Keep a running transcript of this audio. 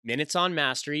Minutes on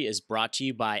Mastery is brought to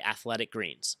you by Athletic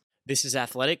Greens. This is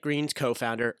Athletic Greens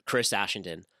co-founder Chris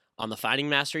Ashenden on the Finding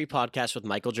Mastery podcast with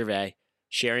Michael Gervais,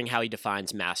 sharing how he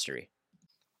defines mastery.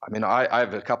 I mean, I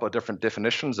have a couple of different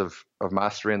definitions of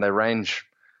mastery, and they range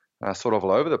sort of all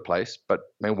over the place. But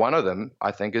I mean, one of them,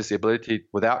 I think, is the ability,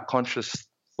 without conscious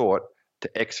thought,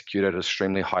 to execute at an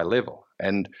extremely high level.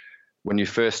 And when you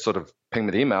first sort of ping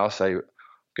me the email, say, I'm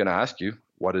going to ask you,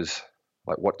 what does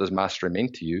mastery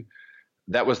mean to you?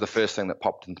 That was the first thing that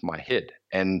popped into my head.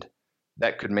 And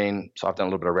that could mean, so I've done a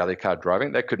little bit of rally car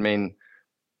driving. That could mean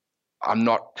I'm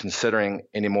not considering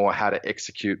anymore how to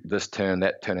execute this turn,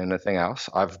 that turn, anything else.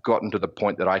 I've gotten to the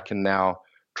point that I can now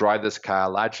drive this car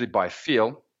largely by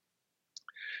feel,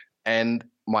 and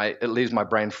it leaves my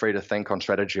brain free to think on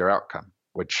strategy or outcome,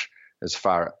 which is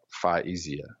far, far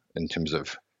easier in terms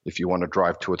of if you want to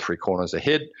drive 2 or 3 corners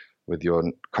ahead with your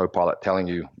co-pilot telling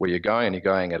you where you're going, and you're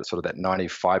going at sort of that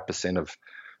 95% of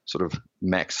sort of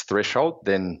max threshold,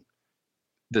 then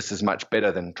this is much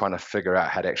better than trying to figure out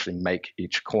how to actually make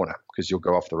each corner, because you'll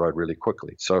go off the road really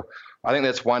quickly. So I think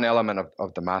that's one element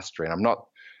of the mastery. And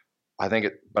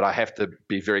but I have to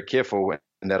be very careful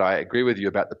in that I agree with you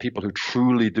about the people who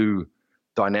truly do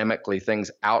dynamically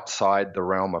things outside the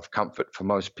realm of comfort for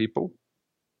most people.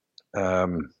 I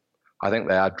think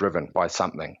they are driven by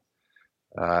something.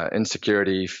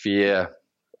 Insecurity, fear,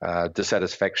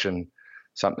 dissatisfaction,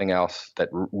 something else that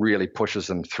really pushes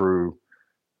them through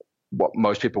what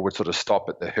most people would sort of stop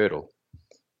at the hurdle.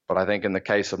 But I think in the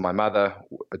case of my mother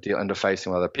interfacing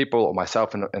with other people, or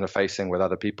myself interfacing with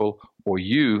other people, or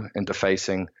you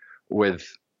interfacing with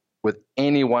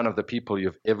any one of the people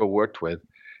you've ever worked with,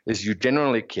 is you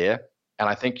genuinely care, and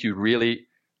I think you really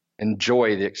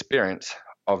enjoy the experience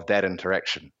of that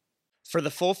interaction. For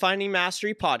the full Finding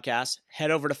Mastery podcast,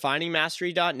 head over to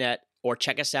findingmastery.net or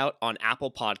check us out on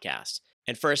Apple Podcasts.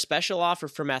 And for a special offer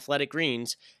from Athletic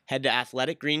Greens, head to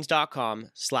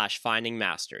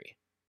athleticgreens.com/findingmastery.